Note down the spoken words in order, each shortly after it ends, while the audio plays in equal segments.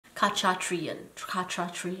Khachatryan,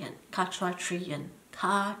 Khachatryan, Khachatryan,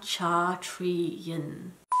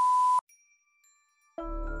 Khachatryan.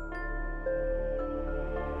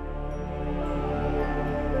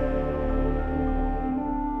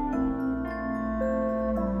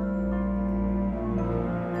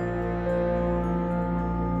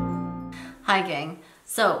 Hi gang,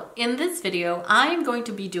 so in this video I'm going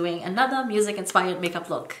to be doing another music inspired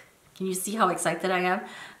makeup look. Can you see how excited I am?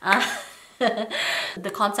 The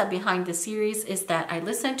concept behind this series is that I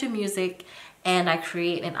listen to music and I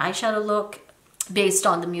create an eyeshadow look based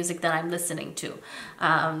on the music that I'm listening to.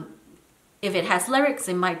 If it has lyrics,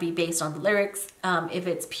 it might be based on the lyrics. If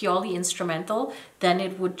it's purely instrumental, then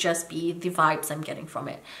it would just be the vibes I'm getting from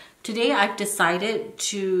it. Today I've decided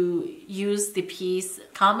to use the piece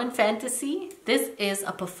Carmen Fantasie. This is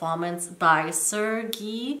a performance by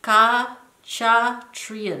Sergey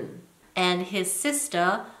Khachatryan and his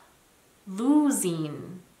sister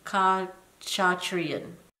Lusine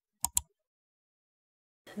Khachatryan.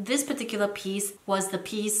 This particular piece was the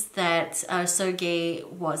piece that Sergey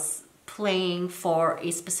was playing for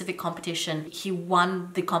a specific competition. He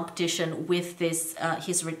won the competition with this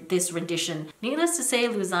this rendition. Needless to say,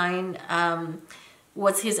 Lusine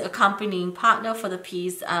was his accompanying partner for the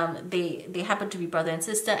piece. They happen to be brother and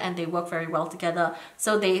sister and they work very well together.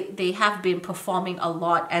 So they have been performing a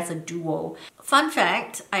lot as a duo. Fun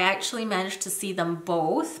fact, I actually managed to see them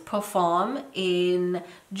both perform in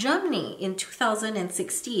Germany in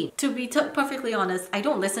 2016. To be perfectly honest, I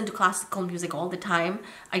don't listen to classical music all the time.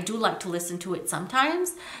 I do like to listen to it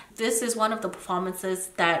sometimes. This is one of the performances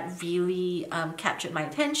that really captured my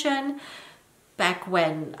attention back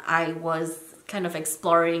when I was kind of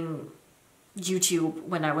exploring YouTube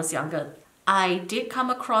when I was younger. I did come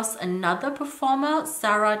across another performer,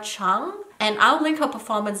 Chang, and I'll link her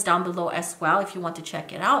performance down below as well if you want to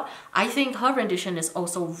check it out. I think her rendition is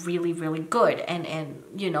also really, really good and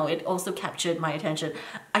you know, it also captured my attention.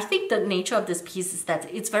 I think the nature of this piece is that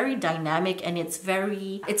it's very dynamic and it's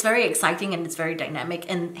very exciting and it's very dynamic,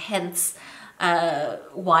 and hence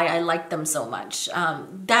why I like them so much.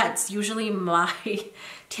 That's usually my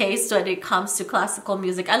taste when it comes to classical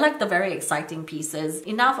music. I like the very exciting pieces.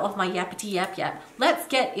 Enough of my yappity yap yap. Let's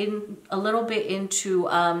get in a little bit into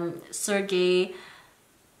Sergey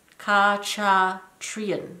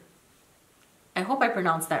Khachatryan. I hope I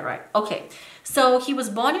pronounced that right. Okay, so he was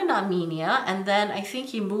born in Armenia and then I think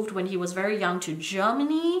he moved when he was very young to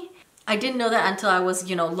Germany. I didn't know that until I was,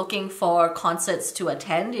 you know, looking for concerts to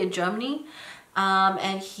attend in Germany.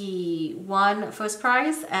 And he won first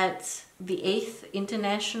prize at the 8th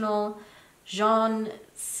International Jean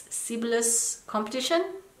Sibelius competition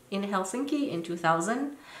in Helsinki in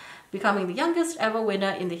 2000, becoming the youngest ever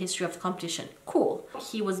winner in the history of the competition. Cool.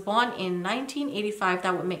 He was born in 1985,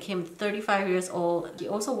 that would make him 35 years old. He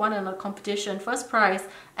also won another competition, first prize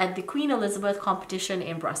at the Queen Elizabeth competition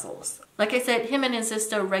in Brussels. Like I said, him and his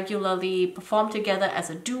sister regularly perform together as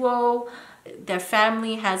a duo. Their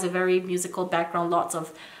family has a very musical background, lots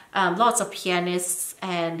of pianists,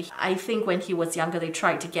 and I think when he was younger they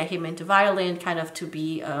tried to get him into violin, kind of to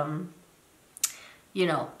be, you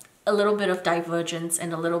know, a little bit of divergence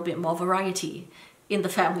and a little bit more variety in the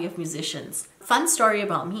family of musicians. Fun story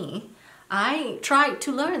about me, I tried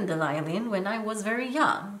to learn the violin when I was very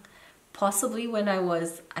young, possibly when I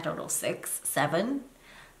was, I don't know, 6, 7.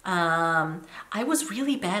 I was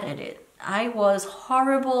really bad at it. I was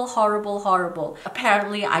horrible.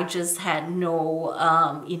 Apparently, I just had no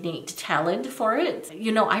innate talent for it.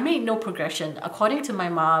 You know, I made no progression. According to my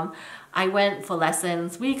mom, I went for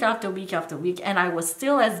lessons week after week after week, and I was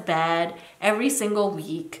still as bad every single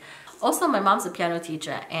week. Also, my mom's a piano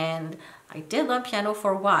teacher, and I did learn piano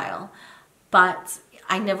for a while, but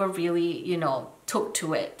I never really, you know, took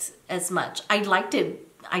to it as much. I liked it.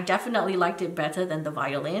 I definitely liked it better than the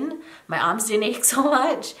violin. My arms didn't ache so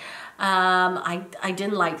much. I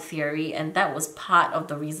didn't like theory, and that was part of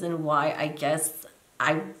the reason why I guess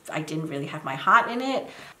I didn't really have my heart in it.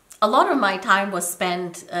 A lot of my time was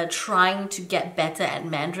spent trying to get better at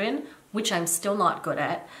Mandarin, which I'm still not good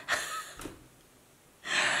at.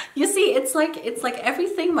 You see, it's like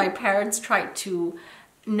everything my parents tried to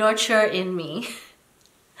nurture in me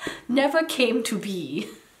never came to be.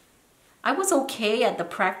 I was okay at the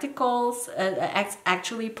practicals,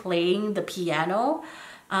 actually playing the piano.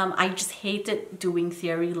 I just hated doing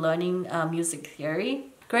theory, learning music theory.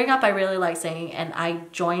 Growing up, I really liked singing, and I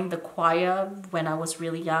joined the choir when I was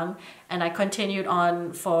really young, and I continued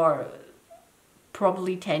on for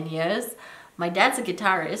probably 10 years. My dad's a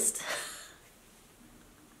guitarist.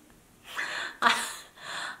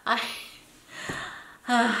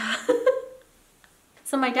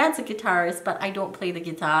 So my dad's a guitarist, but I don't play the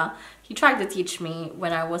guitar. He tried to teach me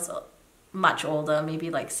when I was much older, maybe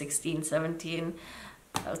like 16, 17.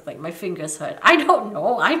 I was like, my fingers hurt. I don't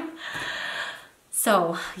know.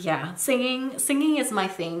 So yeah, singing is my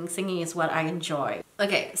thing. Singing is what I enjoy.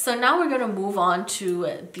 Okay, so now we're gonna move on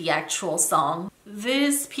to the actual song.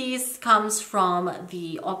 This piece comes from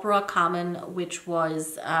the opera Carmen, which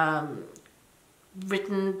was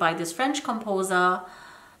written by this French composer,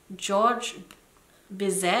 Georges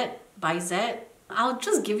Bizet. I'll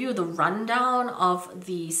just give you the rundown of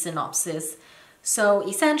the synopsis. So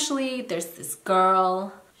essentially, there's this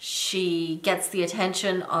girl. She gets the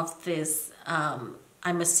attention of this, I'm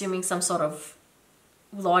assuming some sort of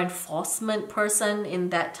law enforcement person in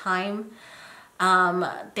that time.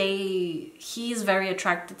 He's very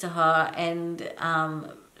attracted to her, and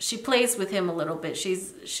she plays with him a little bit.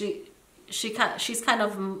 She's kind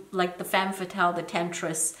of like the femme fatale, the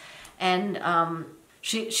temptress, and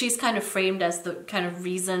she's kind of framed as the kind of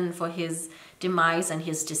reason for his demise and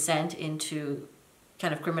his descent into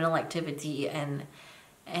kind of criminal activity and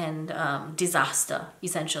disaster,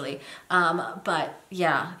 essentially. But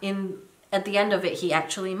yeah, at the end of it, he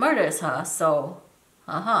actually murders her. So,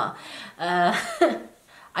 I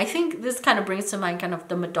think this kind of brings to mind kind of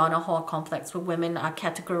the Madonna whore complex, where women are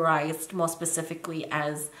categorized more specifically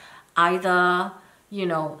as either, you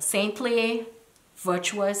know, saintly,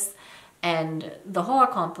 virtuous, and the whore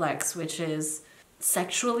complex, which is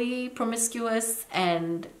sexually promiscuous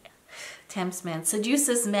and tempts men,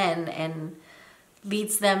 seduces men, and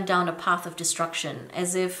leads them down a path of destruction,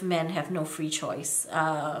 as if men have no free choice,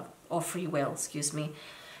 or free will, excuse me.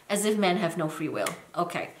 As if men have no free will.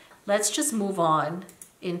 Okay, let's just move on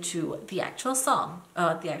into the actual song,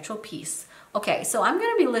 the actual piece. Okay, so I'm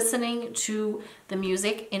gonna be listening to the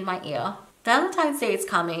music in my ear. Valentine's Day is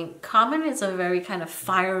coming. Carmen is a very kind of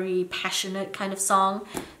fiery, passionate kind of song.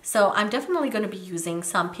 So I'm definitely gonna be using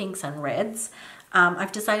some pinks and reds.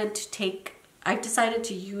 I've decided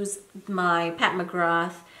to use my Pat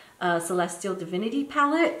McGrath Celestial Divinity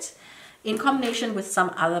palette in combination with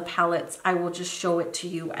some other palettes. I will just show it to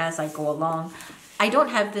you as I go along. I don't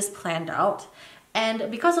have this planned out, and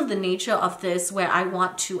because of the nature of this, where I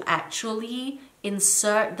want to actually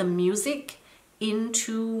insert the music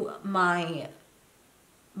into my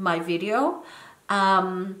video,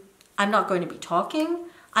 I'm not going to be talking.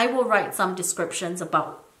 I will write some descriptions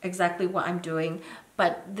about exactly what I'm doing,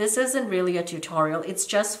 but this isn't really a tutorial. It's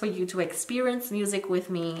just for you to experience music with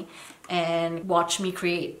me and watch me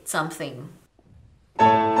create something.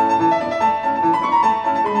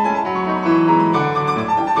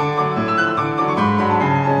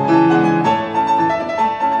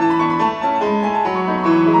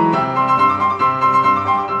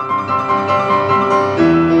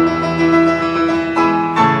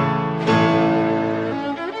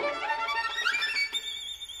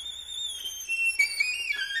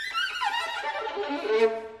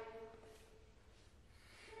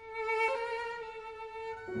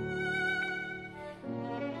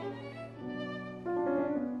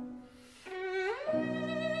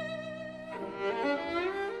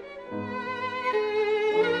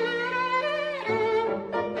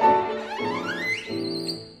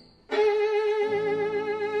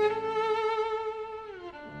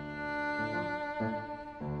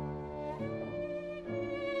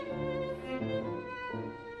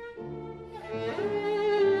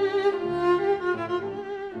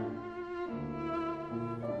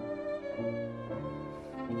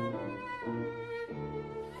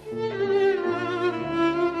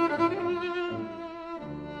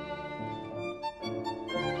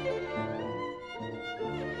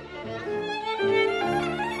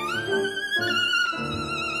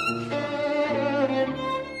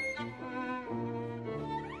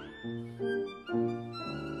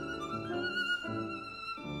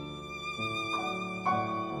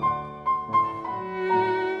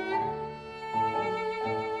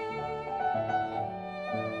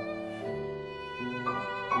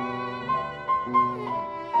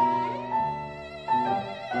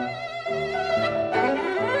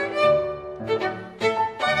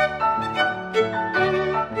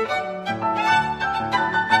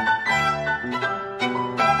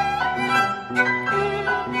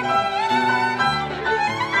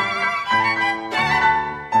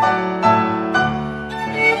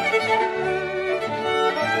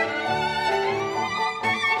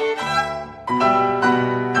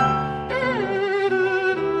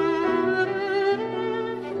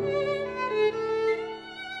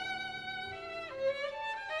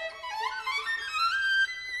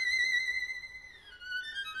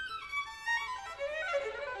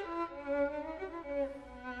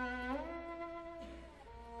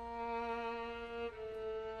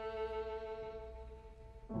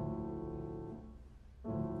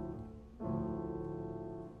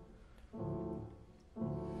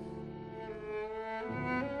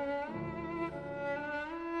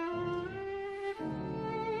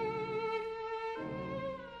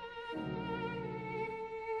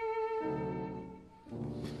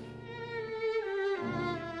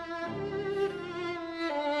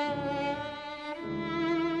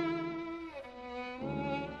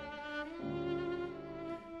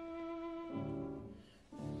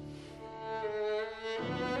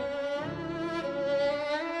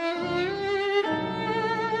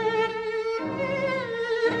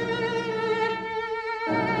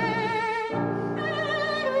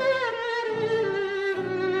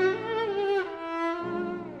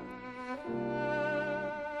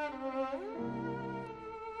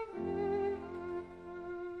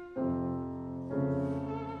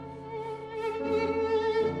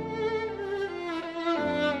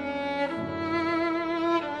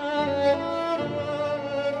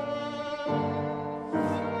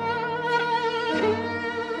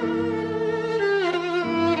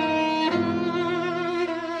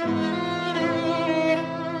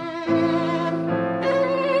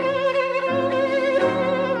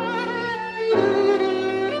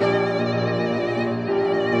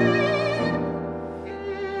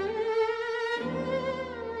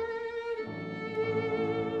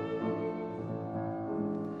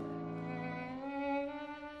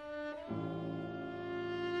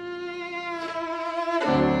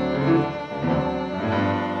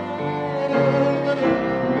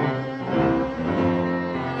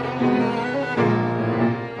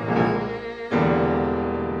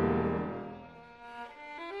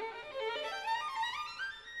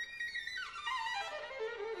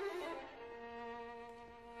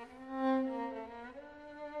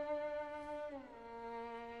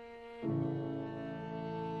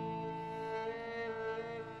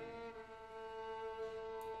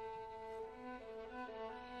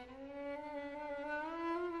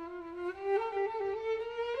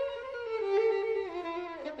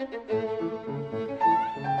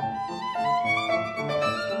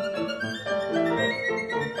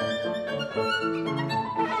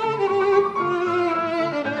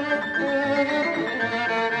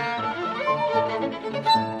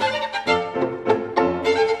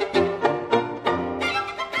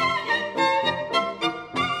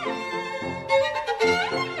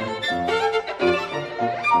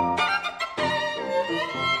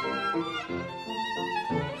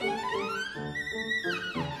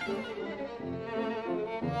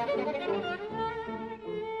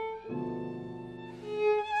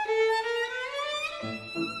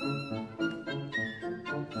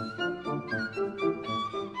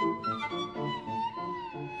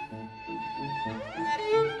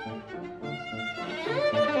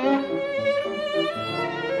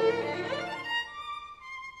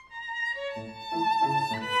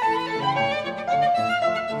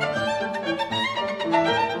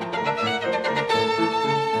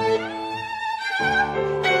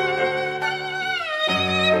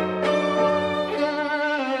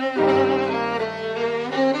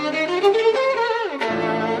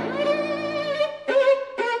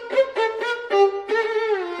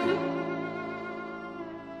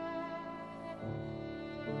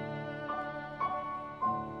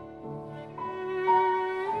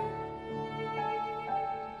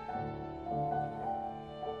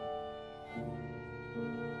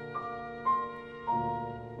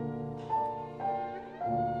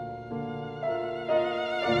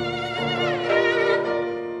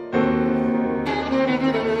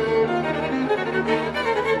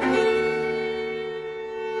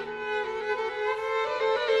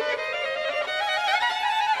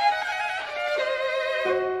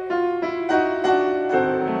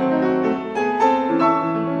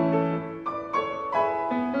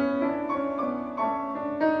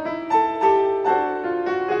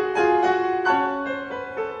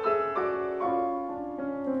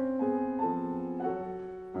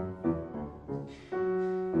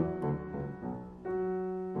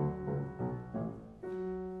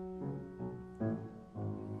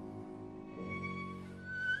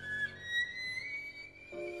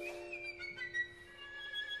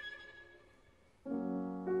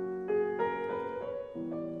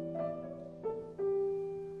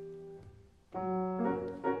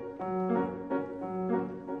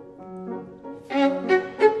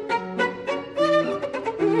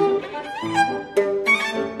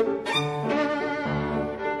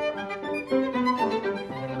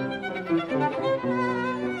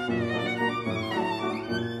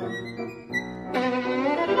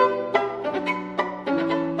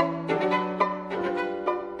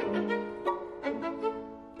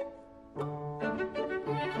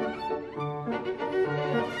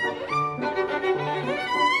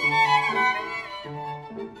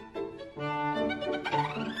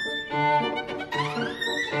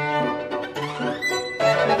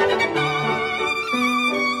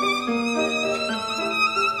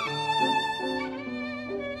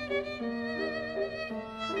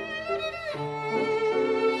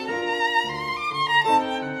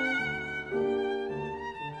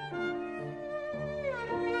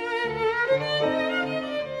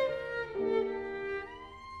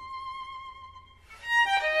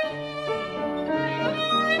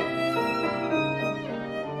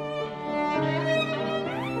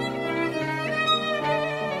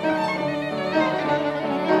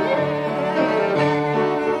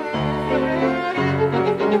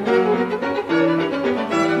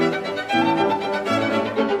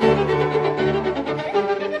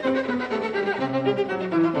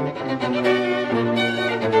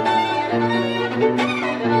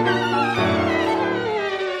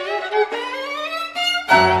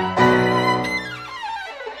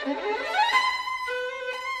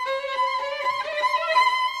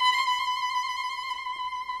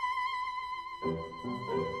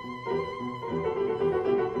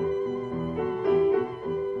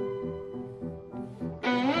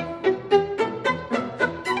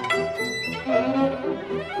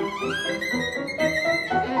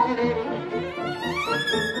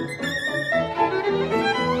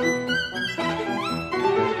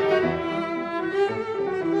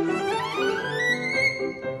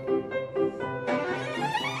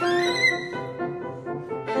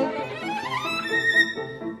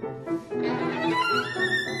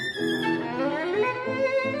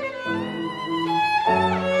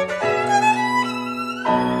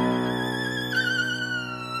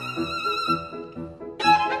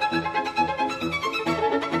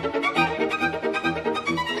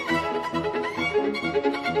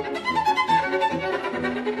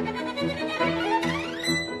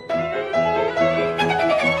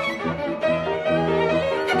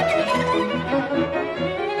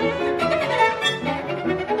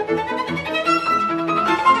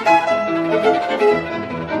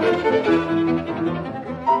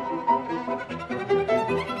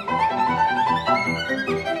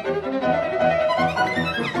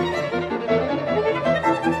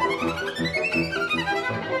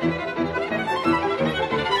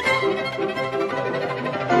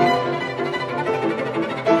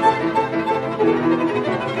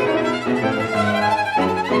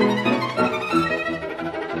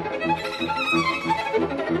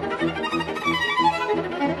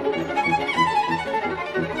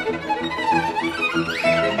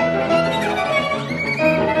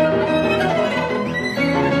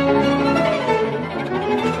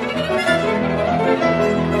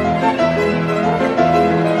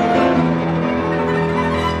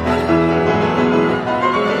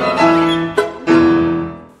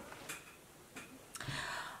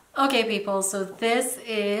 Okay people, so this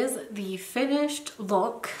is the finished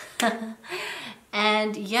look.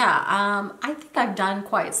 And yeah, I think I've done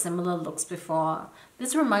quite similar looks before.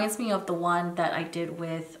 This reminds me of the one that I did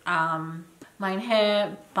with Mein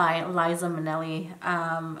Hair by Liza Minnelli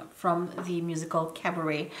from the musical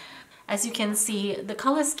Cabaret. As you can see, the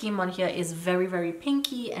color scheme on here is very, very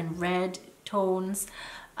pinky and red tones.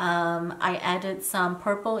 I added some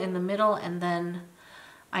purple in the middle, and then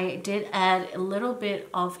I did add a little bit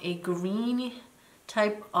of a green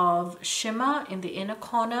type of shimmer in the inner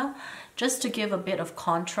corner just to give a bit of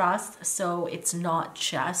contrast so it's not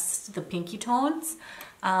just the pinky tones.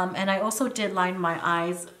 And I also did line my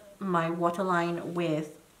eyes, my waterline,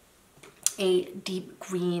 with a deep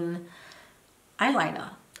green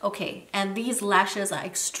eyeliner. Okay, and these lashes are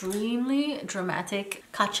extremely dramatic.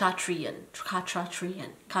 Khachatryan.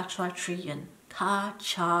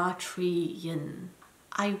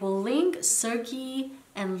 I will link Sergey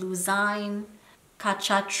and Lusine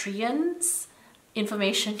Khachatryan's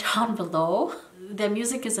information down below. Their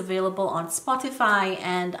music is available on Spotify,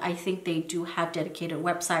 and I think they do have dedicated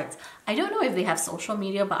websites. I don't know if they have social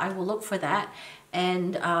media, but I will look for that,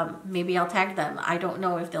 and maybe I'll tag them. I don't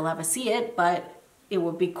know if they'll ever see it, but it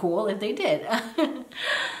would be cool if they did.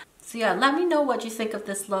 So yeah, let me know what you think of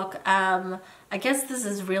this look. I guess this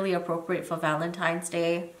is really appropriate for Valentine's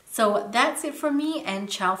Day. So that's it for me, and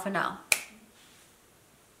ciao for now.